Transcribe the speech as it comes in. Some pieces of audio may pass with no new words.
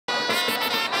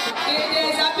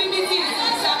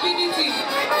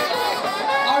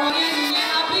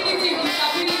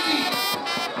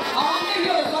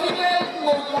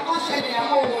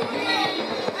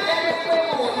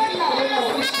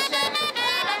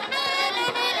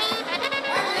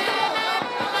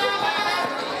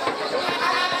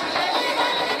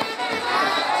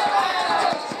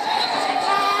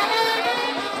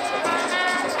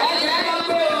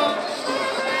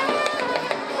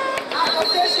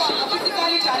education of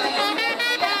physically challenged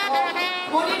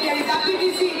people. Only there is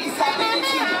ability in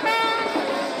disability.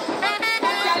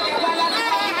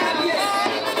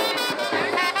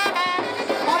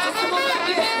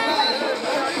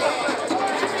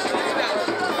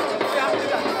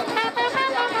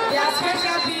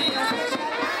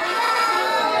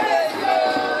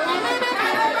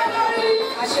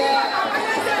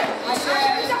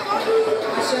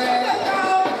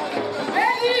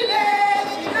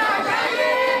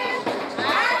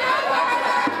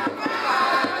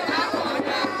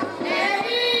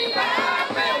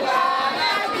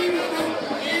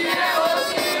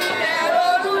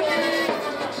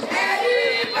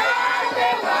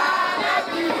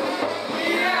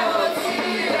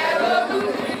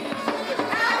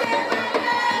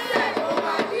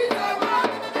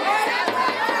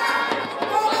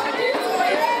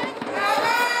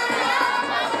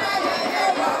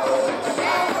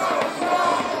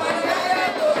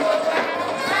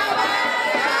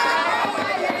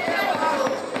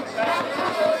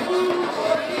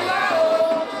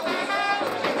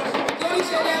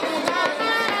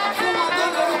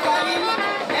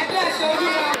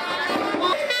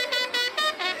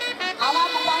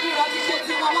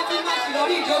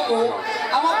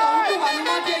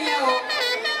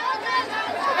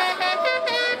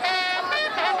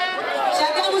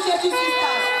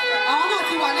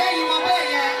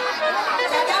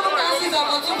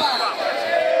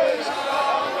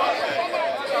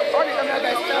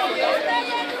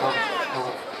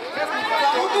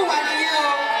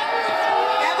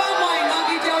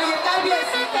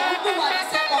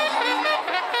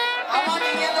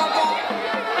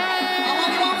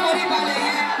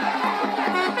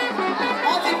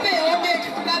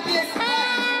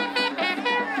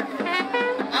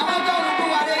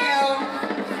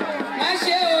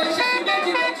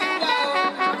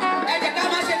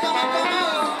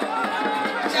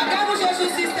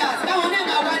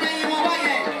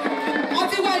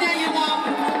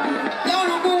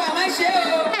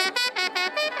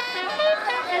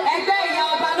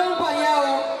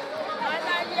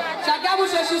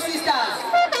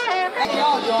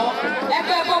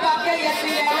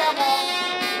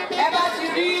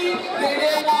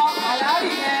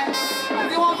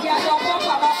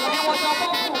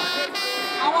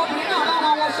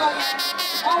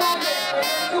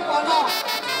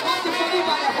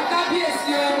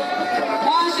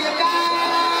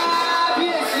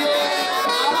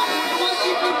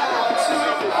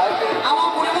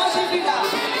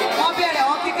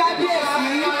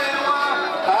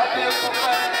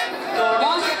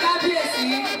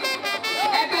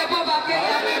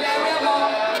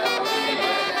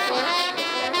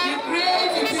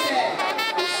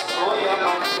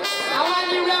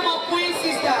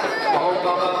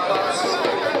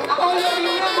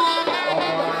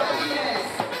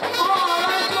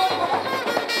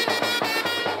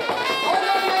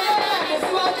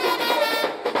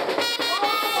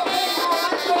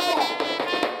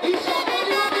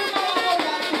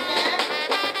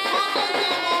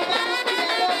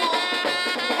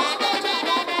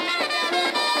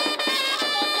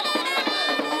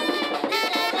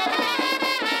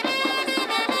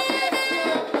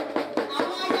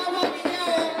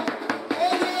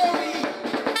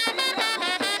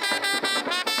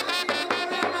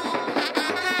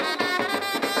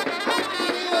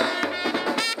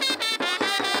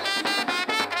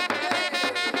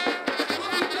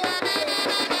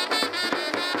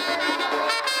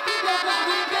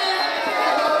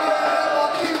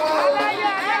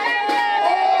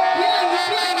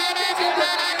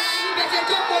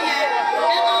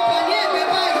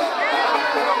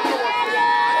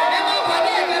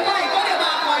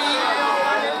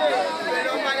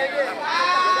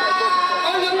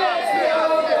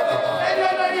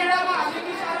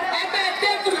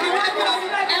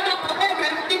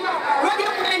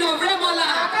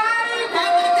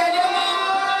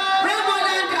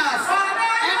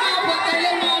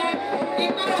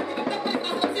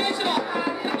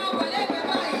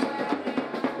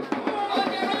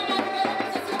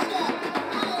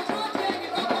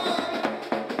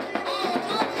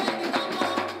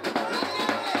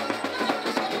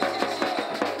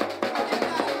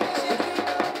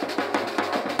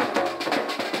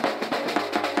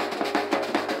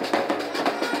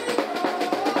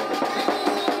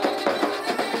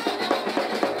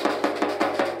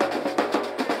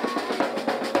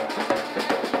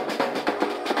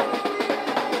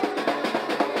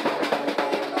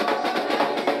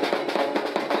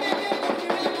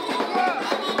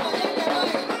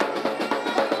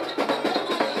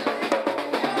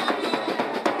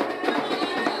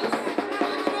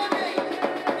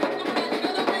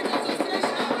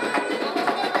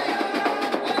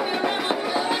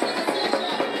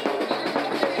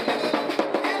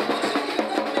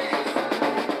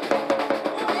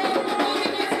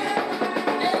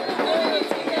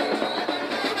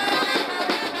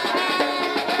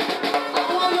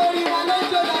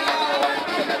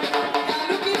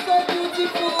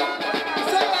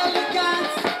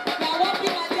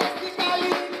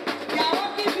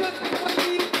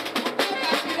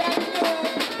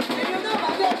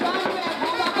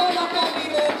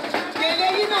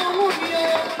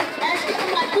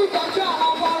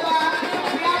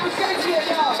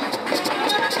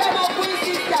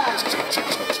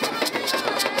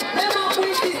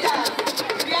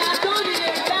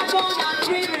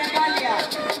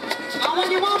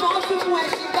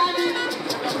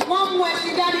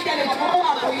 kẹ́lẹ́ mọ̀ fún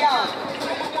wa bóyá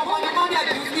ọmọ ni wọ́n ní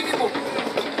ẹ̀dùn sí fífò.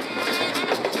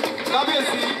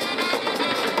 Kábíyèsí,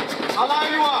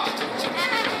 Aláyíwá,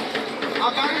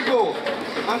 Akarigbo,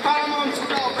 and Paramount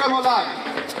of Remoland.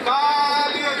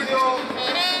 Kábíyèsí o,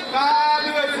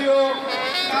 kábíyèsí o,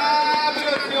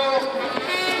 kábíyèsí o.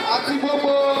 Àti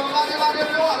gbogbo ládéládé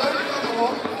tó wà lórí ìjọba,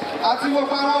 àti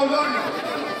gbogbo àwọn olórí,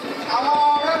 àwọn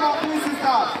Remoland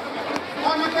sisters,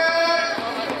 wọ́n ní pé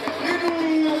nínú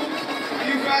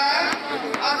ìfẹ́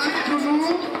àti ìdùnnú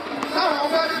táwọn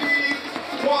fẹ́ fi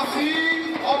wọ̀ sí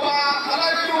ọba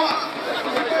Aláyíwá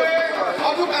pé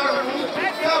ọdún karùn-ún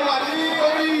tẹ́ wà ní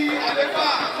orí àlééfà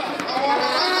àwọn ọmọ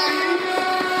aláyí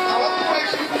àwọn tó wẹ̀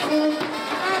ṣe fún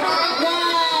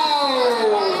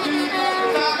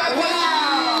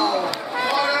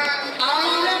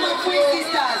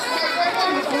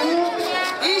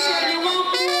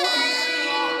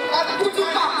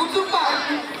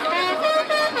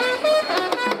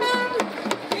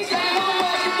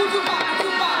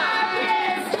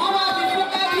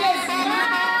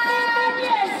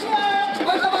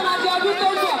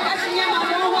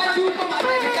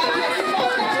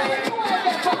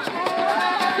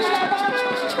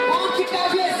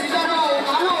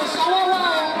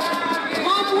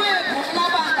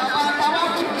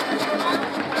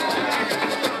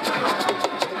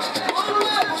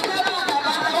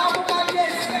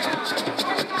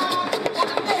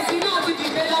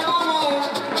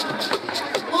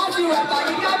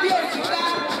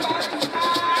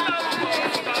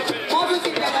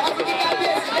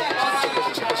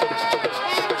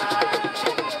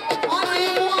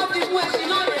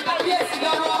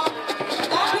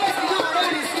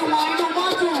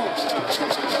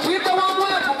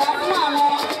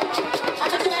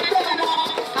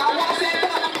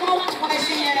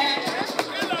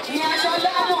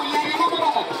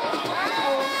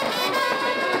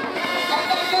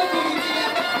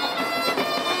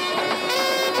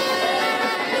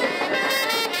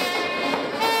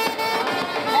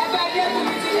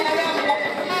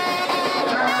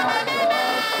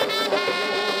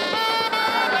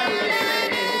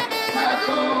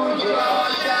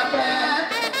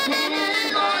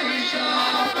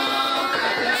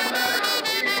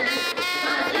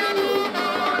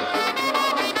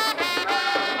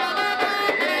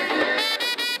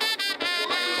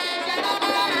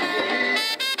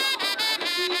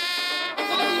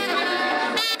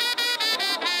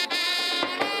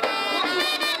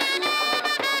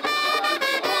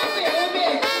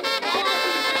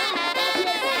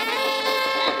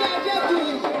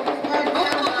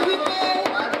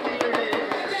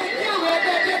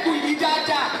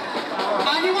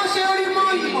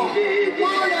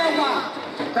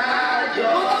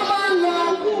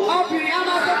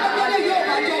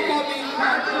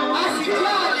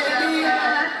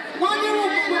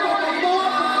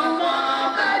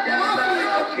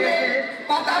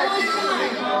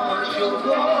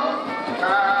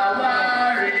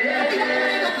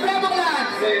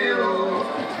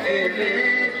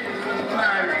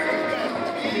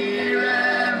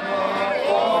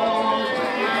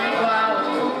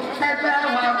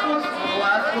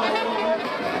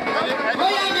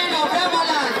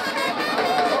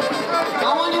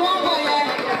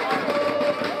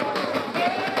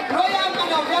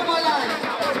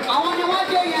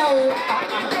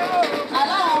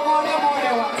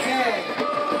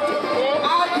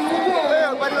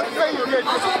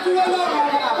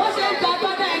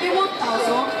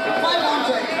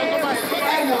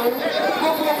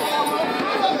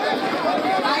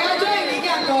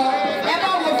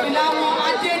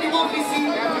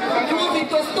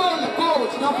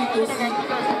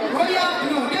Royal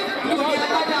Blue, Blue ni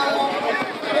agbádá wọn,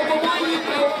 gbogbo wọn yí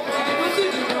po, ìdìbò sí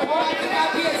ìdìbò wọn wá sí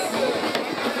kábíyèsí.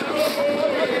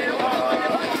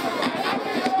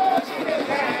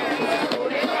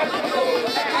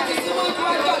 Àti tí wọ́n tún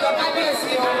wájú ọ̀dọ̀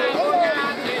kábíyèsí o.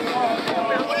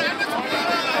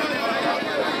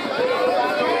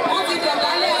 Wọ́n ti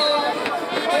dọ̀bálẹ̀ o,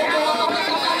 gbogbo wọn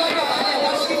pátápátá ló dọ̀bálẹ̀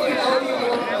wọ́n ṣí ìlà orí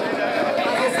wọn.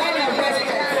 As a sign of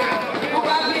respect, fún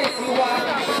kábíyèsí wa.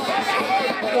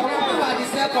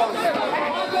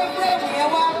 Wọ́n gbé fúrẹ́mù yẹn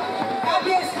wá,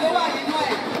 kábíyèsí ló wà nínú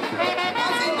ẹ̀.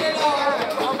 Wọ́n ti ń gbé lọ.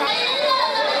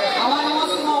 Àwọn ni wọ́n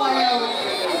súnmọ́ wa yẹn o.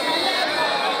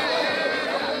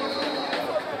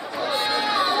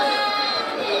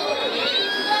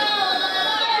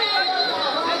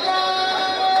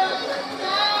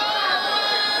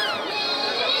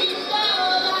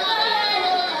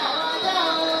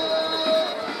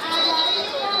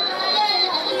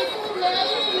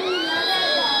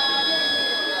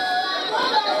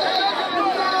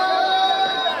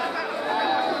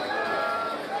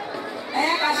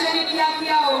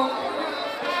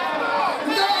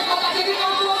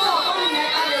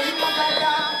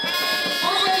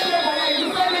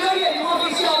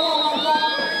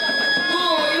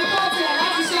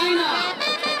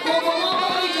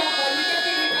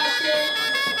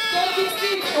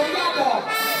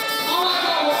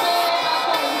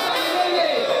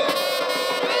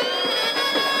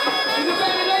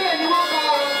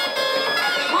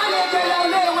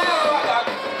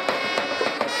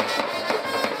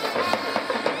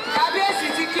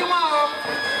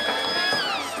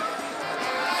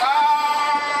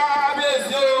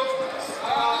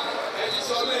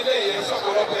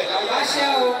 ṣọ̀pọ̀lọpọ̀ ẹ̀ láyé. Àṣẹ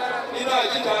o. Nínú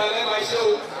àjíǹde ara ẹ̀ máa ṣe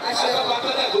o. Àṣẹ o. Àjọba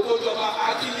tẹ́lẹ̀ kó tó jọba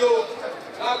akíyé o.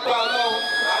 Lágbá Ọlọ́run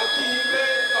akíyé pé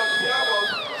ọ̀gbìyàwó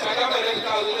Ṣàgámù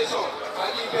Medical Association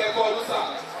akíyé ẹ̀kọ́ ọdún sà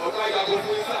ọ̀gá ìyàgò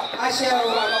fún ìsà. Àṣẹ o.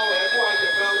 Lágbá Ọlọ́run ẹ̀kọ́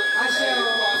àjẹ̀fẹ́ o. Àṣẹ o.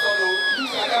 Ẹ̀kọ́ àsọ̀nù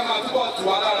Ṣàgámù àtúbọ̀ tù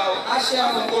wá lára o. Àṣẹ o.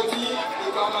 Àsìkò tí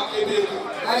ìgbà máa kéde ewu.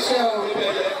 Àṣẹ o. Níbẹ̀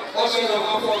yẹ ọmọ èèyàn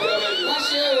máa fọ ọjọ́ rẹ̀ yìí.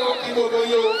 Àṣẹ o. Kí gbogbo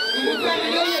yé o. Ìlú pẹ̀lú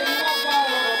lóye ní wọ́n gbọ́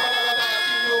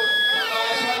o.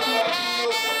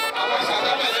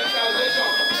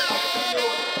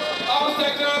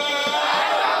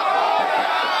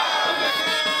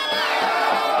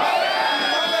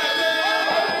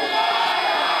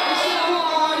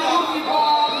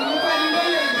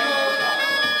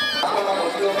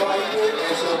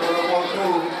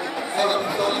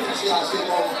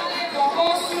 Ó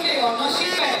súnlé ọ̀nà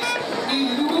sípẹ̀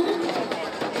ìlú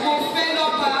mo fẹ́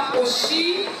lọ́ba òṣì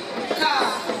ká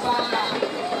bàlà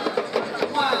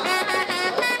wà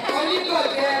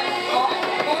onígòdè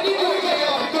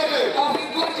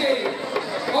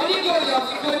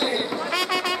ọ̀fìgòdè.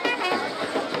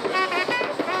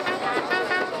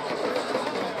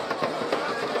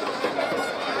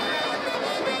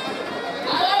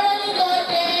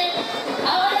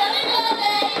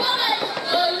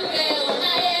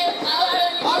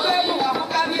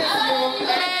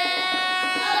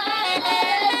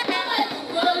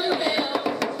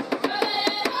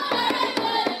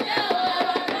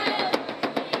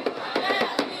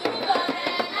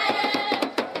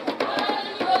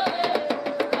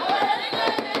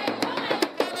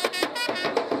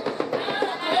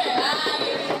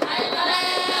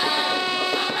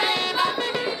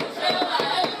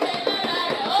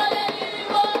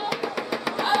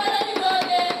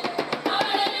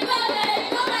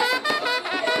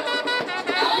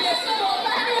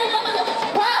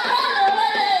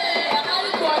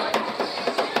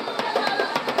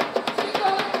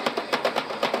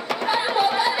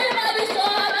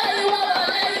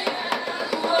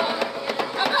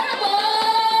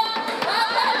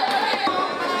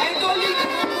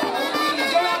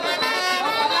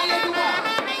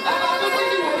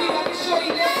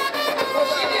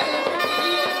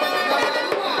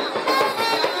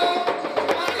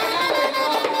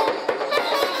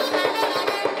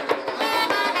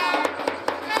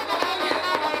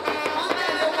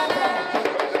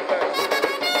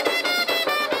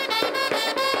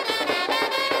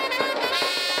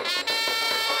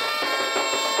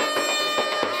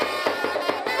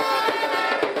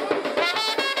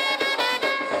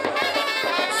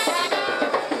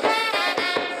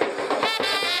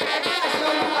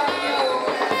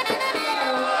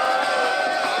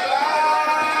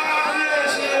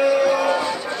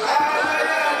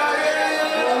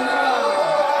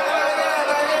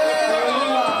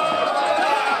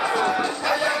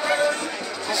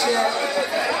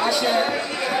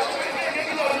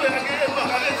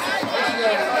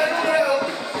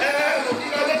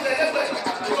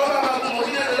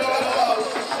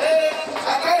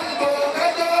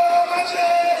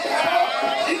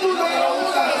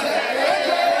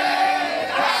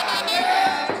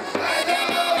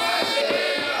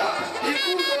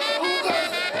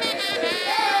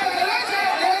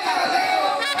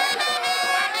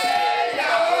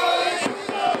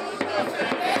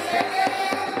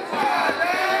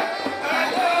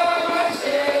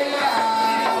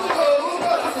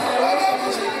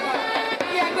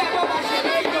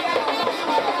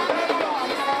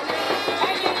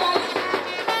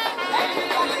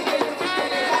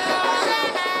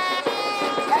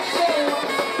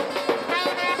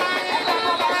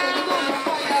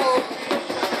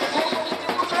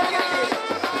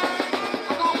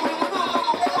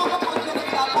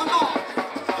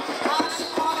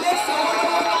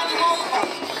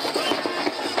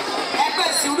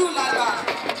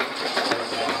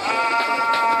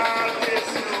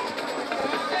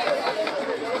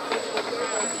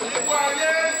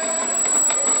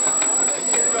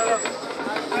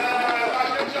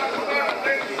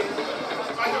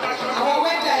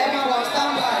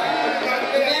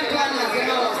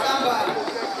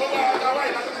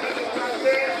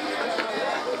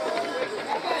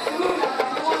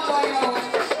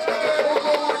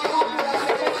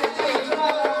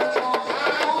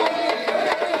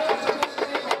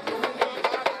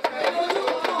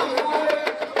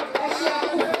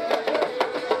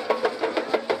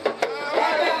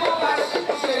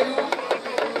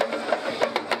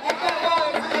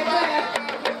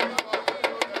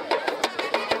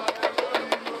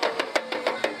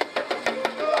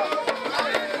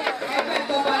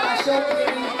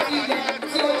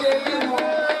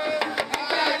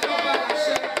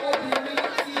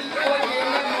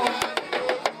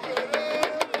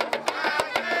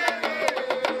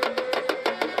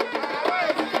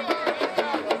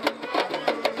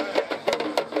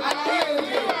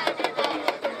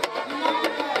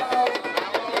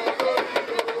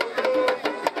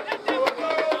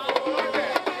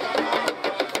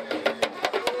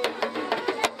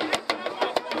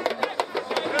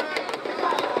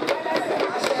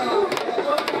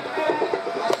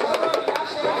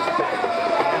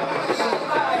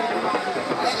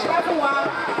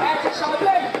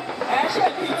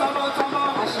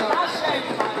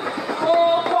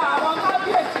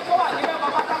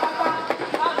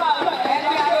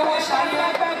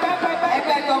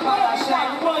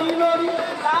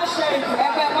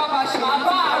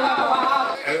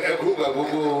 ìgbà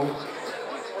gbogbo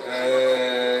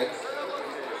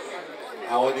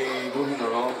àwọn ni gómìnà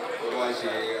náà ló wá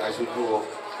ṣe aṣojú wọn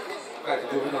káàdì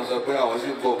gómìnà sọ pé àwọn sì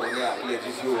ń bọ̀ wọ́n ní àpilẹ̀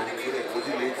títí o nílẹ̀ tó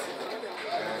ti léètì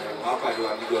wọ́n á pàdé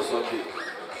wa níjọ Sunday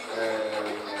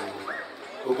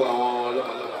gbogbo àwọn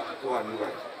ọlọ́mọlọ́mọ tó wà nígbà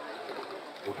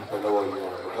mo dúpẹ́ lọ́wọ́ yìí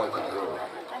wọn lọ́pọ̀ ìgbà lọ́wọ́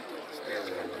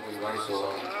mo ìwà ń sọ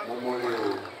mo mọ́lẹ̀ o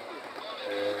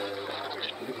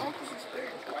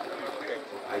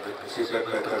àjẹkùsí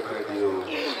pẹ́pẹ́pẹ́pẹ́ di o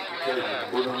kẹ́lẹ́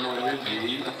gbóná mọ́ níbi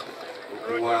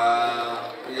òkú wa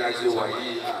bí a ṣe wà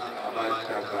yìí a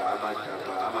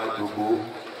máa dògbò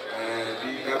bí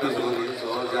kábíyèsí ló ń sọ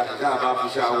ṣá a máa fi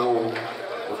ṣàwọ̀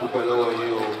o dúpẹ́ lọ́wọ́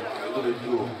yìí o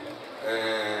lójú o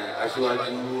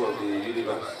aṣíwájú of the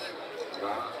universe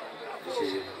bá ṣe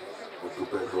o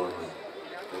dúpẹ́ gan ni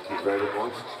thank you very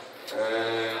much.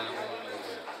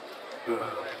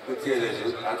 Ó tiẹ̀ lẹ́sẹ̀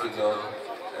láti lọ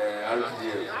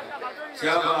RTDF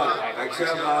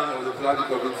chairman of the planning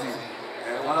committee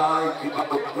wọ́n á ìgbà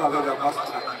òkúta abẹ́rẹ́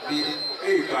pásítà ní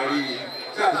ìparí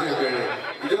tí a ṣe bẹ̀rẹ̀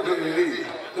ìjọba ìrìn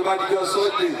tó bá dijọ́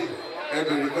Sunday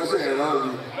ẹbẹ̀rẹ̀ kọ́sẹ̀ ẹ̀rọ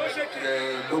mi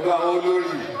gbogbo àwọn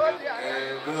olórí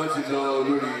bí wọ́n ti lọ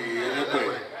olórí ẹlẹ́pẹ̀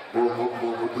gbogbo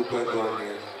dúpẹ́ gan ni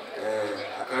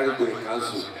Akarigbo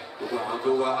ìkánṣu gbogbo àwọn tó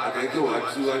wá àtẹ̀kẹ́ wá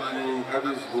síwájú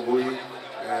kábíyèsí gbogbo yìí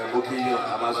mo kí yàn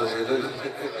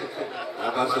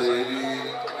àbáṣọ yẹn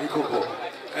ní kòkò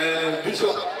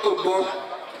bishop tó gbọ́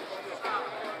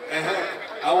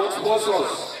àwọn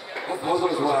sponsors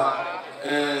wa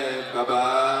bàbá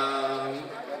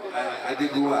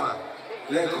Adégúnwà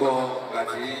lẹ́ẹ̀kan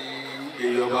àti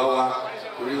èèyàn bá wá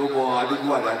torí ó mọ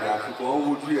Adégúnwà dáadáa ṣùgbọ́n ó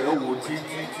wojú ẹ̀ ó wò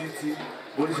títí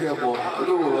mo ní sẹ́ mọ̀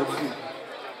olówó rántí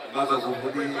bá sọ fún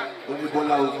mo ní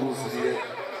Bọ́lá Ogun sí ẹ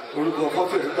orúkọ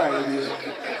fọ́tò ẹ̀ gbà yẹn ni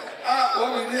wọ́n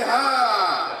mi ní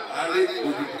àárẹ̀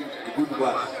ìgbódùbà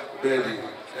bẹ́ẹ̀ ni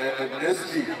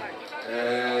Nestle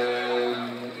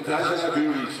international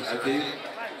breweries àti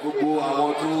gbogbo àwọn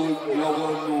tó lọ́wọ́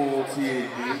nù ti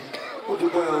èdè ó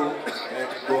dúpẹ́ o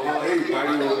gbọ̀ngàn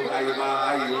ìparí o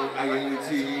ayẹyẹ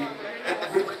tí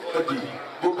everybody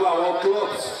gbogbo àwọn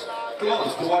clubs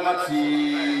tó wá láti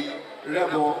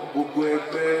Rẹ́mọ gbogbo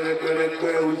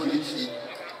ẹgbẹ́ oríṣiríṣi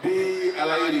bí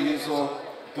aláyé nìyí sọ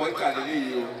pọ́ńkà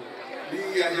nìyí o bí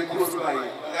ayé kúrò tó báyìí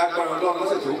agbára Ọlọ́run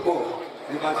lọ́sẹ̀ tó ń bọ̀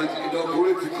nípa ti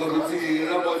ìdọ́gbòrè ti kọ́ ti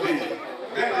Rẹ́mọdé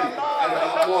bẹ́ẹ̀ni ẹ̀rọ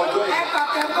àwọn ọjọ́ yìí.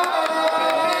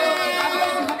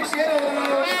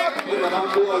 Mo lọ máa ń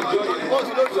lo ọjọ́ yẹn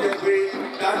tó yẹ pé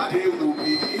that day will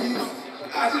be if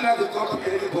I don't have to copy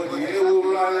anybody ewu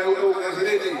ẹsẹ̀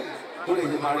lẹ́yìn tó lè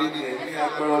ṣe máa rí ni ẹ̀ ní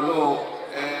agbára Ọlọ́run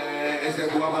ẹsẹ̀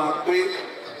tó wá máa pé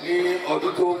ní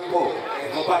ọdún tó ń bọ̀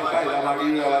ẹ̀kọ́ báyìí la máa rí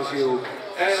ra wa ṣe o.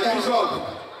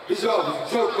 Bishop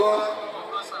ṣògbọ́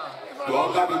jọ̀ọ́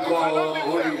bá mi kọ́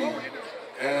orí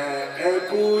ẹ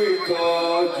kú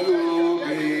ìtọ́jú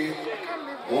mi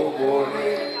mo mọ̀ ní.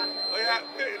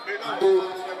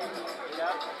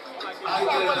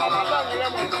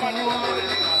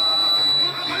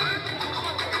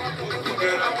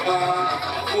 Ẹ bá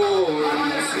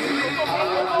orin sí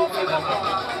àwọn ọmọ